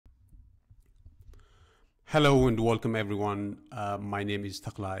Hello and welcome everyone. My name is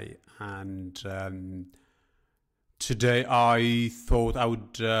Tigray, and today I thought I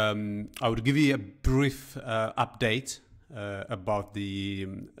would give you a brief update about the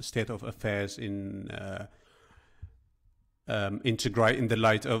state of affairs in Tigray in the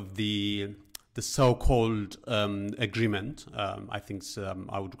light of the so-called agreement. I think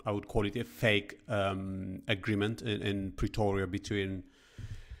I would call it a fake agreement in Pretoria between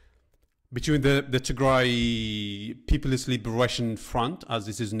the Tigray People's Liberation Front, as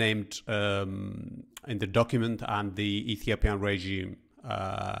this is named in the document, and the Ethiopian regime.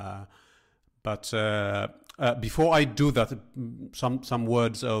 But before I do that, some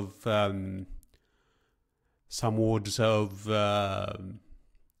words of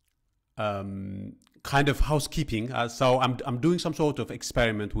kind of housekeeping. So I'm doing some sort of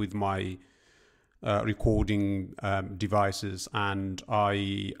experiment with my recording devices, and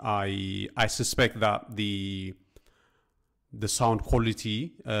I suspect that the sound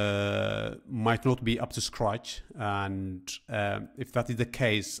quality might not be up to scratch, and if that is the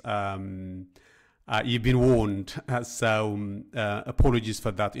case, you've been warned. So apologies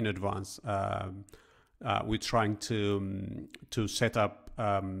for that in advance. We're trying to set up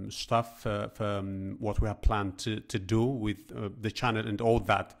stuff for what we have planned to do with the channel and all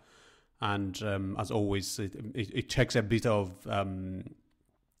that. And as always, it takes a bit of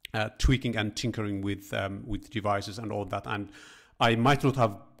tweaking and tinkering with devices and all that. And I might not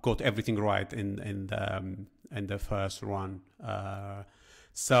have got everything right in the first run.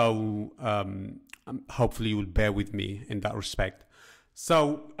 So hopefully you will bear with me in that respect.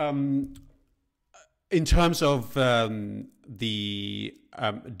 So in terms of the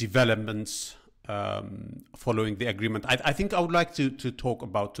developments following the agreement, I think I would like to talk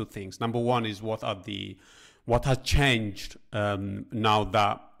about two things. Number one is what has changed now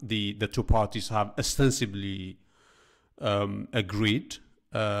that the two parties have ostensibly agreed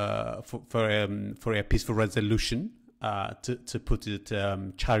for a peaceful resolution, to put it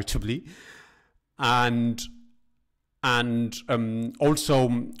charitably, and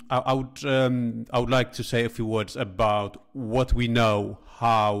also I would like to say a few words about what we know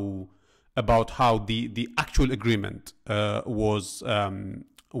about how the actual agreement was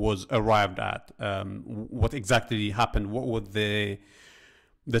arrived at, what exactly happened, what were the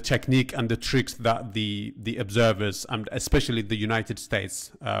technique and the tricks that the observers, and especially the United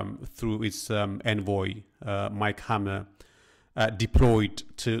States through its envoy Mike Hammer, deployed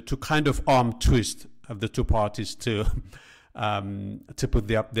to kind of arm twist of the two parties to put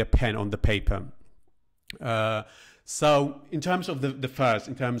their pen on the paper. So in terms of the first,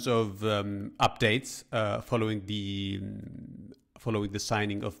 in terms of updates following the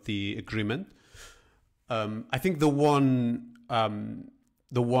signing of the agreement, I think the one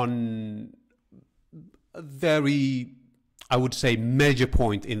very, I would say, major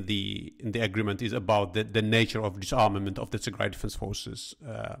point in the agreement is about the nature of disarmament of the Tigray Defense Forces,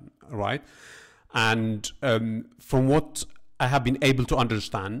 right? And from what I have been able to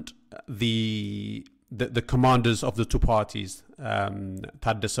understand, the commanders of the two parties,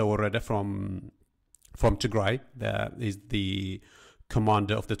 Taddese Warede from Tigray, is the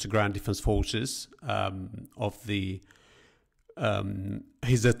commander of the Tigrayan Defense Forces,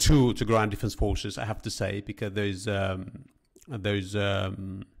 he's the two Tigrayan Defense Forces, I have to say, because there's a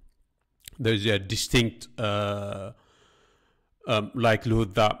distinct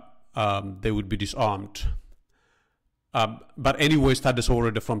likelihood that they would be disarmed. But anyways, Taddese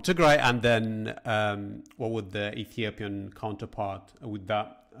Warede from Tigray, and then what would the Ethiopian counterpart with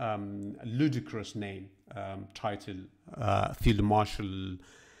that ludicrous name, title, Field Marshal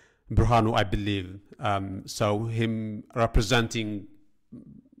Burhanu, I believe. So him representing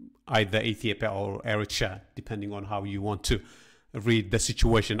either Ethiopia or Eritrea, depending on how you want to read the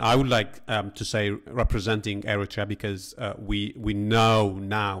situation. I would like to say representing Eritrea, because we know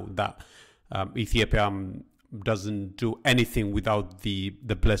now that Ethiopia doesn't do anything without the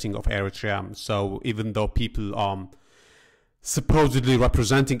blessing of Eritrea. So even though people are supposedly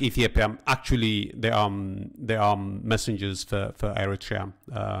representing Ethiopia, actually they are messengers for Eritrea,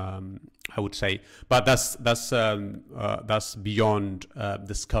 I would say. But that's beyond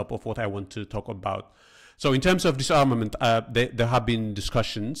the scope of what I want to talk about. So in terms of disarmament, there have been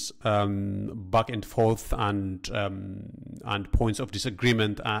discussions back and forth, and points of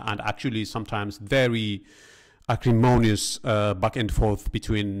disagreement, and actually sometimes very acrimonious back and forth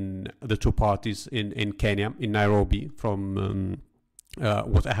between the two parties in Kenya, in Nairobi, from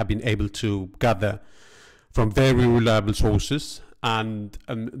what I have been able to gather from very reliable sources. And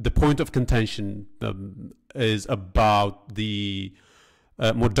the point of contention is about the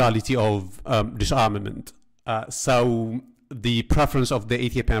modality of disarmament. So the preference of the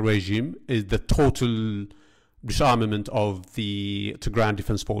Ethiopian regime is the total disarmament of the Tigrayan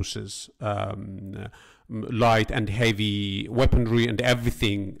Defense Forces, light and heavy weaponry and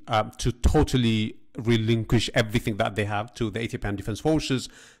everything, to totally relinquish everything that they have to the Ethiopian Defense Forces.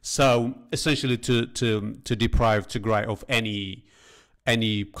 So essentially to deprive Tigray of any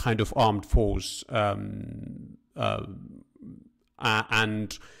kind of armed force, and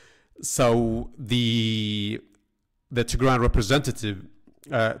so the Tigrayan representative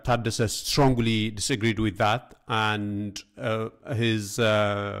Taddese strongly disagreed with that, and his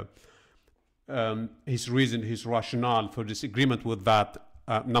reason, his rationale for disagreement with that,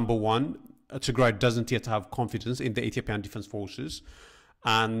 number one, Tigray doesn't yet have confidence in the Ethiopian Defense Forces,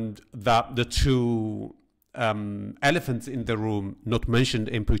 and that the two elephants in the room not mentioned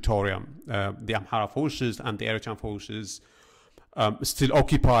in Pretoria, the Amhara forces and the Eritrean forces, still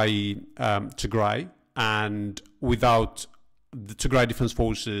occupy Tigray, and without the Tigray Defense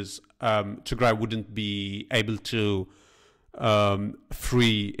Forces, Tigray wouldn't be able to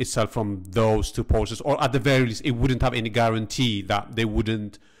free itself from those two forces, or at the very least, it wouldn't have any guarantee that they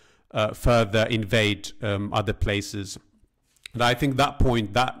wouldn't further invade other places. And I think that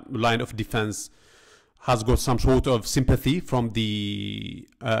point, that line of defense, has got some sort of sympathy from the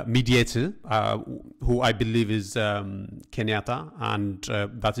mediator, who I believe is Kenyatta, and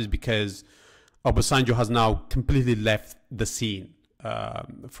that is because Obasanjo has now completely left the scene,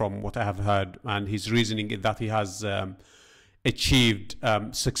 from what I have heard, and his reasoning is that he has achieved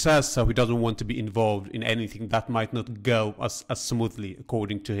success, so he doesn't want to be involved in anything that might not go as smoothly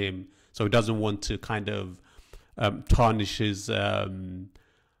according to him. So he doesn't want to kind of tarnish his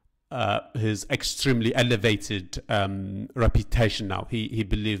extremely elevated reputation now. He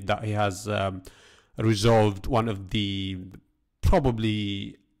believed that he has resolved one of the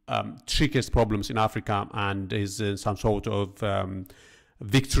probably trickiest problems in Africa, and is in some sort of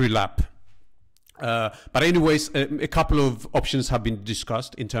victory lap. But anyways, a couple of options have been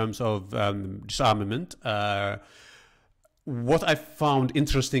discussed in terms of disarmament. What I found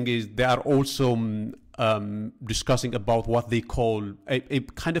interesting is they are also discussing about what they call a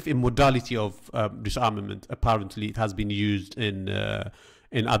kind of a modality of disarmament. Apparently, it has been used in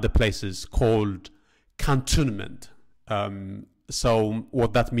other places, called cantonment. So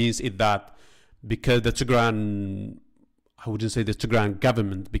what that means is that because the Tigrayan, I wouldn't say the Tigrayan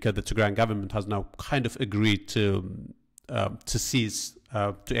government, because the Tigrayan government has now kind of agreed to cease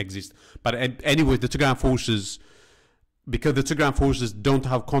to exist. But anyway, the Tigrayan forces, because the Tigrayan forces don't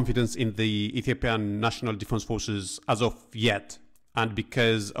have confidence in the Ethiopian National Defense Forces as of yet, and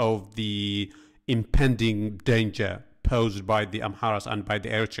because of the impending danger posed by the Amharas and by the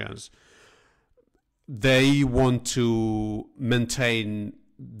Eritreans, they want to maintain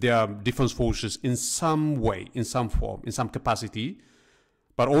their defense forces in some way, in some form, in some capacity,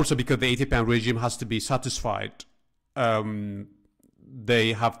 but also because the Ethiopian regime has to be satisfied,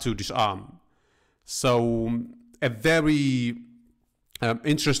 they have to disarm. So a very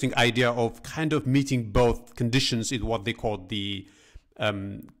interesting idea of kind of meeting both conditions is what they call the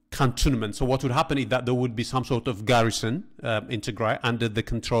cantonment. So what would happen is that there would be some sort of garrison in Tigray under the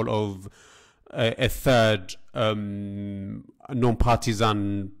control of a third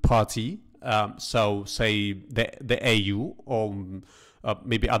non-partisan party, so say the AU, or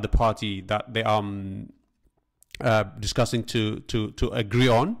maybe other party that they are discussing to agree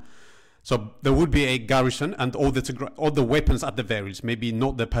on. So there would be a garrison, and all the weapons at the very least, maybe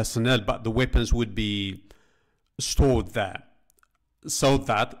not the personnel, but the weapons would be stored there, so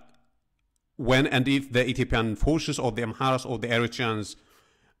that when and if the Ethiopian forces or the Amharas or the Eritreans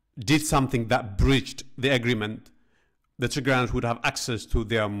did something that breached the agreement, the Tigrayans would have access to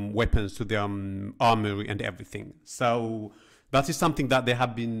their weapons, to their armory and everything. So that is something that they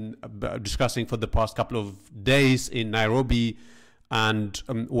have been discussing for the past couple of days in Nairobi. And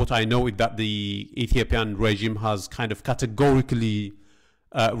what I know is that the Ethiopian regime has kind of categorically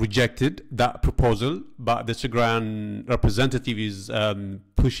rejected that proposal, but the Tigrayan representative is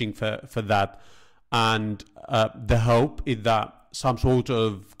pushing for that. And the hope is that some sort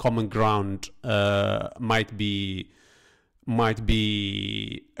of common ground might be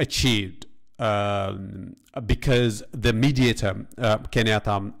achieved, because the mediator,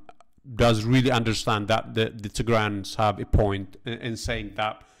 Kenyatta, does really understand that the Tigrayans have a point in saying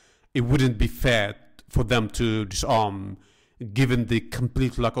that it wouldn't be fair for them to disarm, given the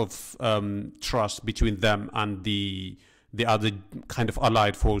complete lack of trust between them and the other kind of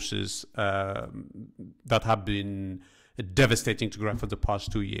allied forces that have been devastating Tigray for the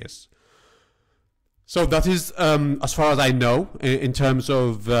past 2 years. So that is, as far as I know, in terms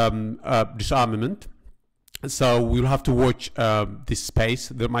of disarmament. So we'll have to watch this space.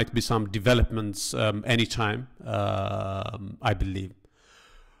 There might be some developments anytime, I believe.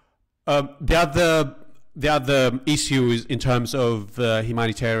 The other issue is in terms of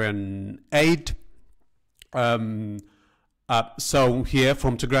humanitarian aid. So here,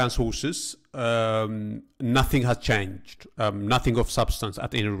 from Tigrayan sources, nothing has changed, nothing of substance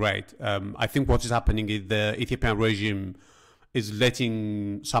at any rate. I think what is happening is the Ethiopian regime is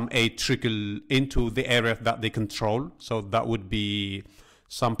letting some aid trickle into the area that they control. So that would be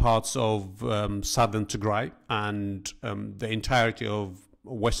some parts of southern Tigray and the entirety of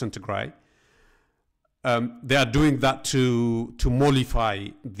western Tigray. They are doing that to mollify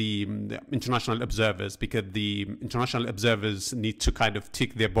the international observers, because the international observers need to kind of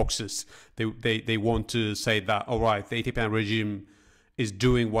tick their boxes. They want to say that, all right, the Ethiopian regime is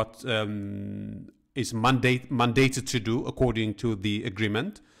doing what is mandated to do according to the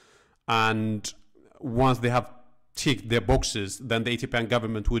agreement, and once they have ticked their boxes, then the Ethiopian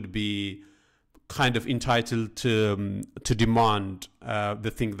government would be kind of entitled to demand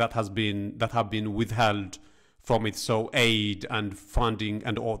the thing that have been withheld from it, so aid and funding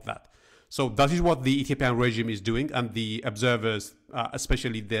and all that. So that is what the Ethiopian regime is doing, and the observers,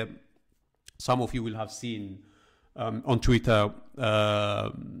 especially some of you will have seen on Twitter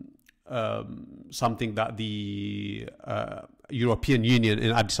something that the European Union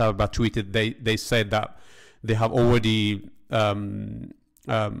in Addis Ababa tweeted. They said that they have already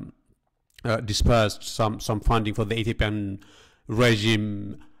dispersed some funding for the Ethiopian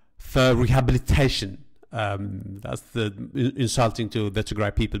regime for rehabilitation. That's insulting to the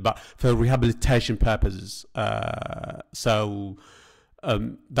Tigray people, but for rehabilitation purposes. So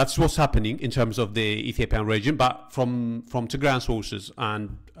that's what's happening in terms of the Ethiopian regime. But from Tigrayan sources,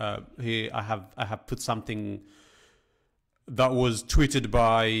 and here I have put something that was tweeted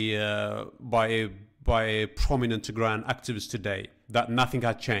by a prominent Tigrayan activist today, that nothing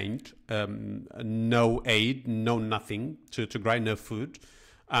had changed, no aid, no nothing to Tigray, no food,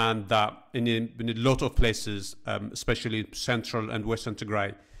 and that in a lot of places, especially central and western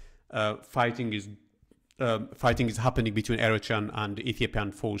Tigray, fighting is happening between Eritrean and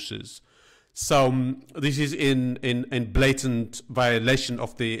Ethiopian forces. So this is in blatant violation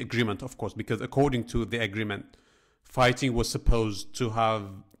of the agreement, of course, because according to the agreement, fighting was supposed to have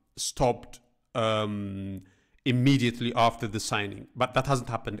stopped immediately after the signing, but that hasn't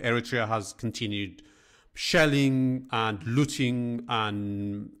happened. Eritrea has continued shelling and looting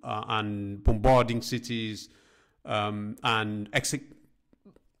and bombarding cities and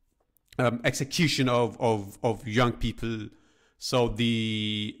execution of young people. So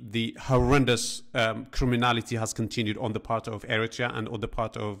the horrendous criminality has continued on the part of Eritrea and on the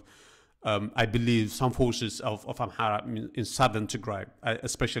part of I believe some forces of Amhara in southern Tigray,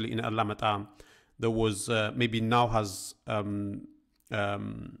 especially in Alamata. There was maybe now has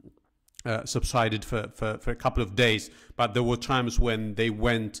subsided for a couple of days, but there were times when they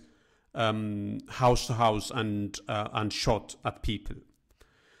went house to house and shot at people.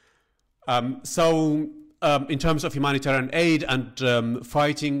 So in terms of humanitarian aid and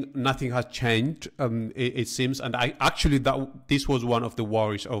fighting, nothing has changed, it seems. And this was one of the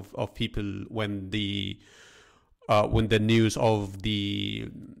worries of people when the news of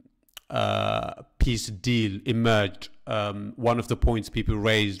the peace deal emerged. One of the points people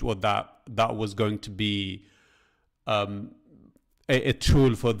raised was that was going to be a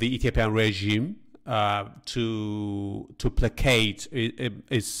tool for the Ethiopian regime to placate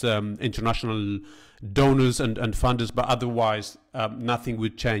its international donors and funders, but otherwise nothing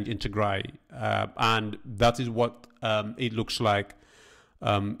would change in Tigray, and that is what it looks like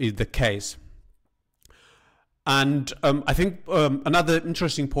is the case. And I think another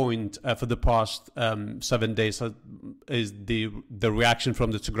interesting point for the past 7 days is the reaction from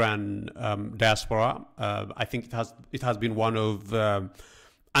the Tigrayan diaspora. I think it has been one of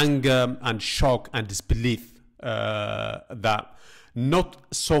anger and shock and disbelief, that not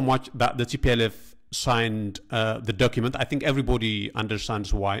so much that the TPLF signed the document. I think everybody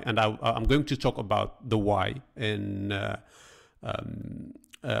understands why, and I'm going to talk about the why in a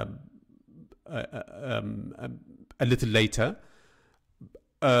little later.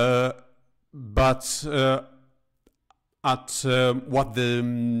 But at what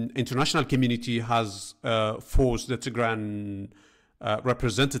the international community has forced the Tigrayan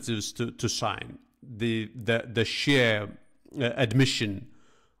representatives to sign, the sheer admission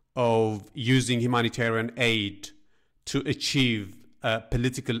of using humanitarian aid to achieve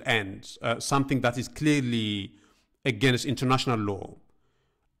political ends, something that is clearly against international law.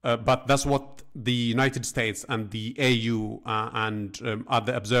 But that's what the United States and the AU and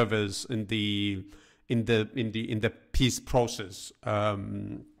other observers in the in the peace process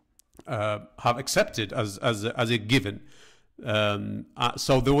have accepted as a given.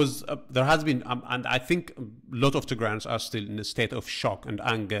 So there has been, and I think a lot of Tigrayans are still in a state of shock and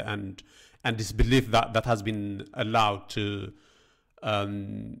anger and disbelief that has been allowed to,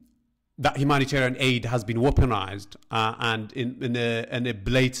 that humanitarian aid has been weaponized and in a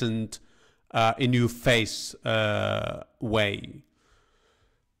blatant, in your face way,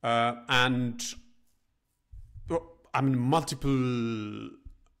 and I mean multiple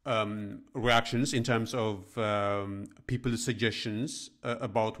reactions in terms of people's suggestions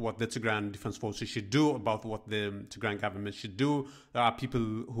about what the Tigrayan Defense Forces should do, about what the Tigrayan government should do. There are people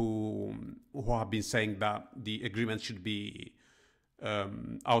who have been saying that the agreement should be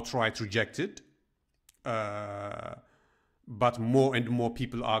outright rejected. But more and more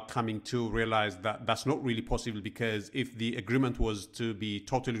people are coming to realize that that's not really possible, because if the agreement was to be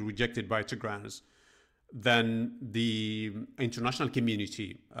totally rejected by Tigrayans, then the international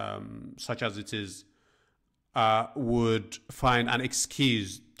community, such as it is, would find an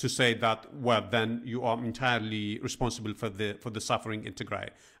excuse to say that, well, then you are entirely responsible for the suffering in Tigray,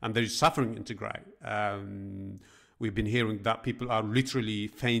 and there is suffering in Tigray. We've been hearing that people are literally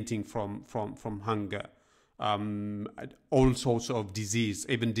fainting from hunger, all sorts of disease,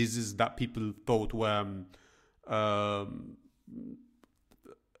 even diseases that people thought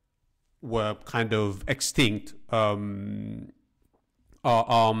were kind of extinct, are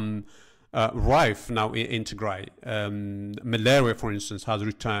rife now in Tigray. Malaria, for instance, has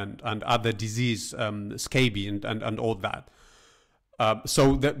returned, and other disease, scabies and all that.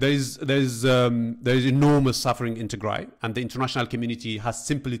 So there is enormous suffering in Tigray, and the international community has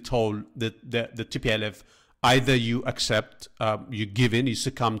simply told the TPLF, either you accept, you give in, you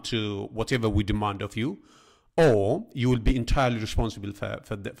succumb to whatever we demand of you, or you will be entirely responsible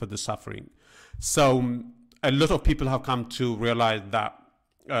for the suffering. So a lot of people have come to realize that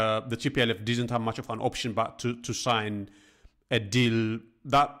the TPLF didn't have much of an option but to sign a deal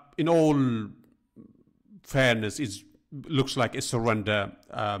that, in all fairness, looks like a surrender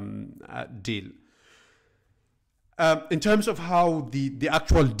deal. In terms of how the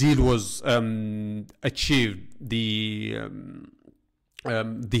actual deal was achieved, the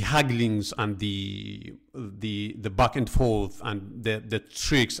hagglings and the back and forth and the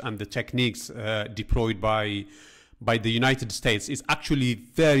tricks and the techniques deployed by the United States is actually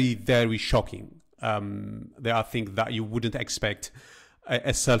very, very shocking. There are things that you wouldn't expect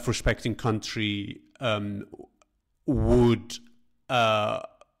a self-respecting country would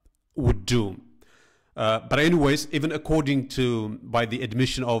do. But anyways, even according to, by the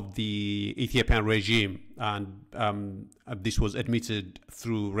admission of the Ethiopian regime, and this was admitted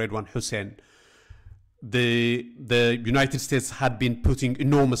through Redwan Hussein, the United States had been putting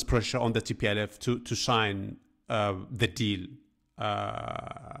enormous pressure on the TPLF to sign the deal.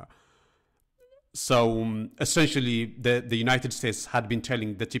 So essentially, the United States had been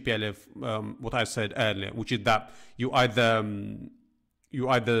telling the TPLF what I said earlier, which is that you either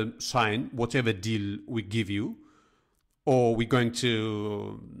sign whatever deal we give you, or we're going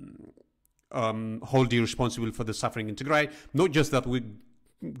to hold you responsible for the suffering in Tigray. Not just that, we're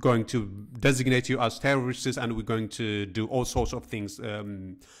going to designate you as terrorists, and we're going to do all sorts of things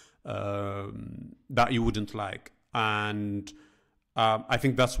that you wouldn't like. And I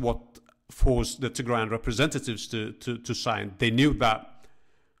think that's what forced the Tigrayan representatives to sign. They knew that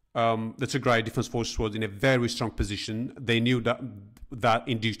the Tigray Defense Force was in a very strong position. They knew that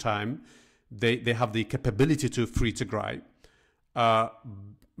in due time they have the capability to free Tigray,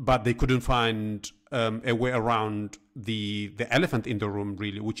 but they couldn't find a way around the elephant in the room,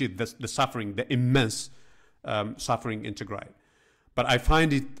 really, which is the suffering, the immense suffering in Tigray. But I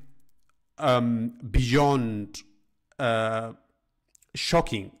find it beyond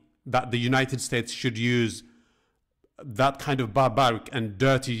shocking that the United States should use that kind of barbaric and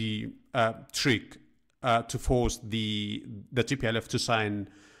dirty trick to force the TPLF to sign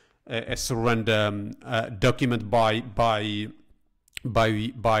a surrender document by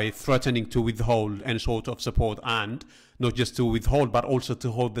threatening to withhold any sort of support, and not just to withhold, but also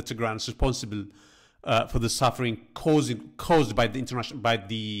to hold the Tigrayans responsible for the suffering caused by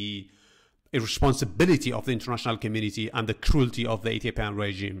the irresponsibility of the international community and the cruelty of the Ethiopian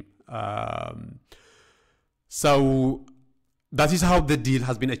regime. So that is how the deal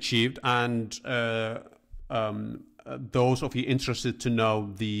has been achieved, and those of you interested to know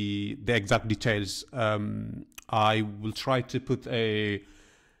the exact details, I will try to put a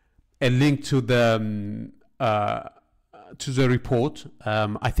link to the report.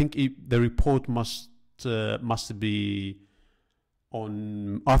 I think the report must be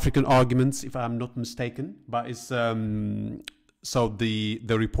on African arguments, if I'm not mistaken. But it's so the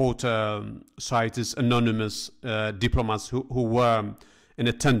reporter cites anonymous diplomats who were in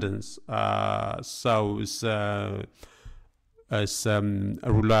attendance. So it's a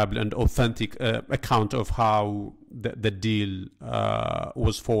reliable and authentic account of how the deal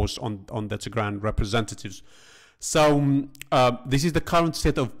was forced on the Tigrayan representatives. So this is the current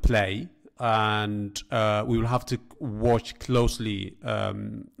state of play, and we will have to watch closely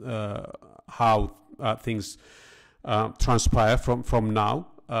how things transpire from now.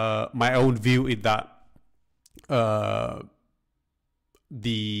 My own view is that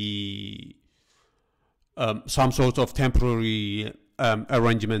some sort of temporary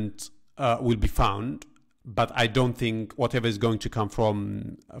arrangement will be found, but I don't think whatever is going to come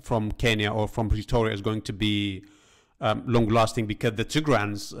from Kenya or from Pretoria is going to be long-lasting, because the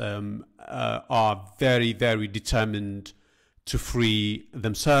Tigrayans are very, very determined to free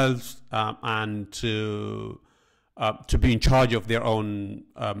themselves and to be in charge of their own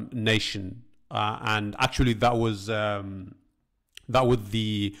nation. And actually, that was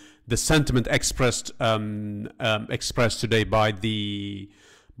the sentiment expressed today by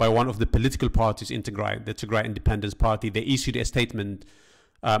one of the political parties in Tigray, the Tigray Independence Party. They issued a statement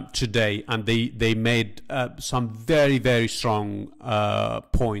today, and they made some very, very strong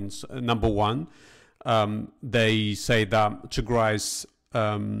points. Number one, they say that Tigray's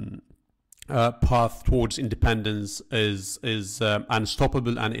path towards independence is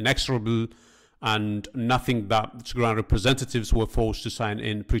unstoppable and inexorable, and nothing that Tigrayan representatives were forced to sign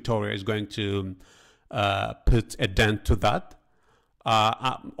in Pretoria is going to put a dent to that.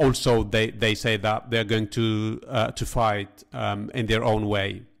 Also, they say that they're going to fight in their own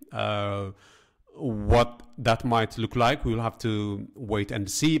way. What that might look like, we'll have to wait and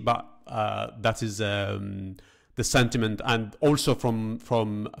see. But that is the sentiment, and also from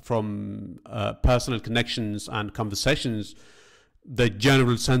personal connections and conversations, the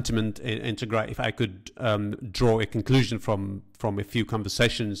general sentiment in Tigray, if I could draw a conclusion from a few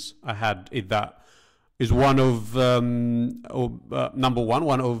conversations I had, is one of number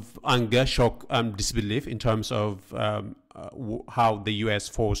one of anger, shock, disbelief in terms of how the US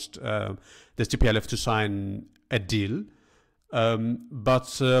forced the TPLF to sign a deal,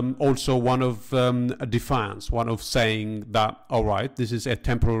 but also one of a defiance, one of saying that, all right, this is a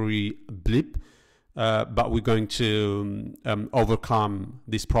temporary blip, but we're going to overcome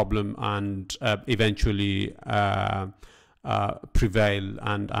this problem and eventually prevail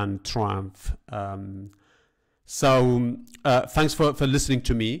and triumph. So thanks for listening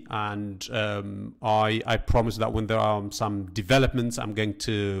to me, and I promise that when there are some developments, I'm going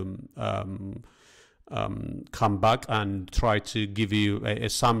to come back and try to give you a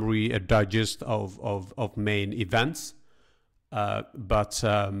summary, a digest of main events. But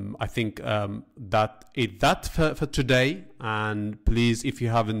I think that is that for today. And please, if you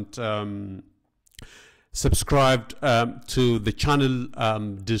haven't subscribed to the channel,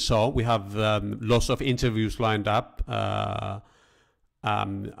 do so. We have lots of interviews lined up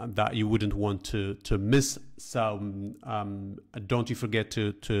that you wouldn't want to miss. So don't you forget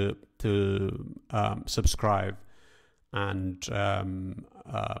to subscribe, and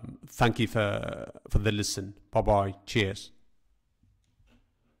thank you for the listen. Bye bye. Cheers.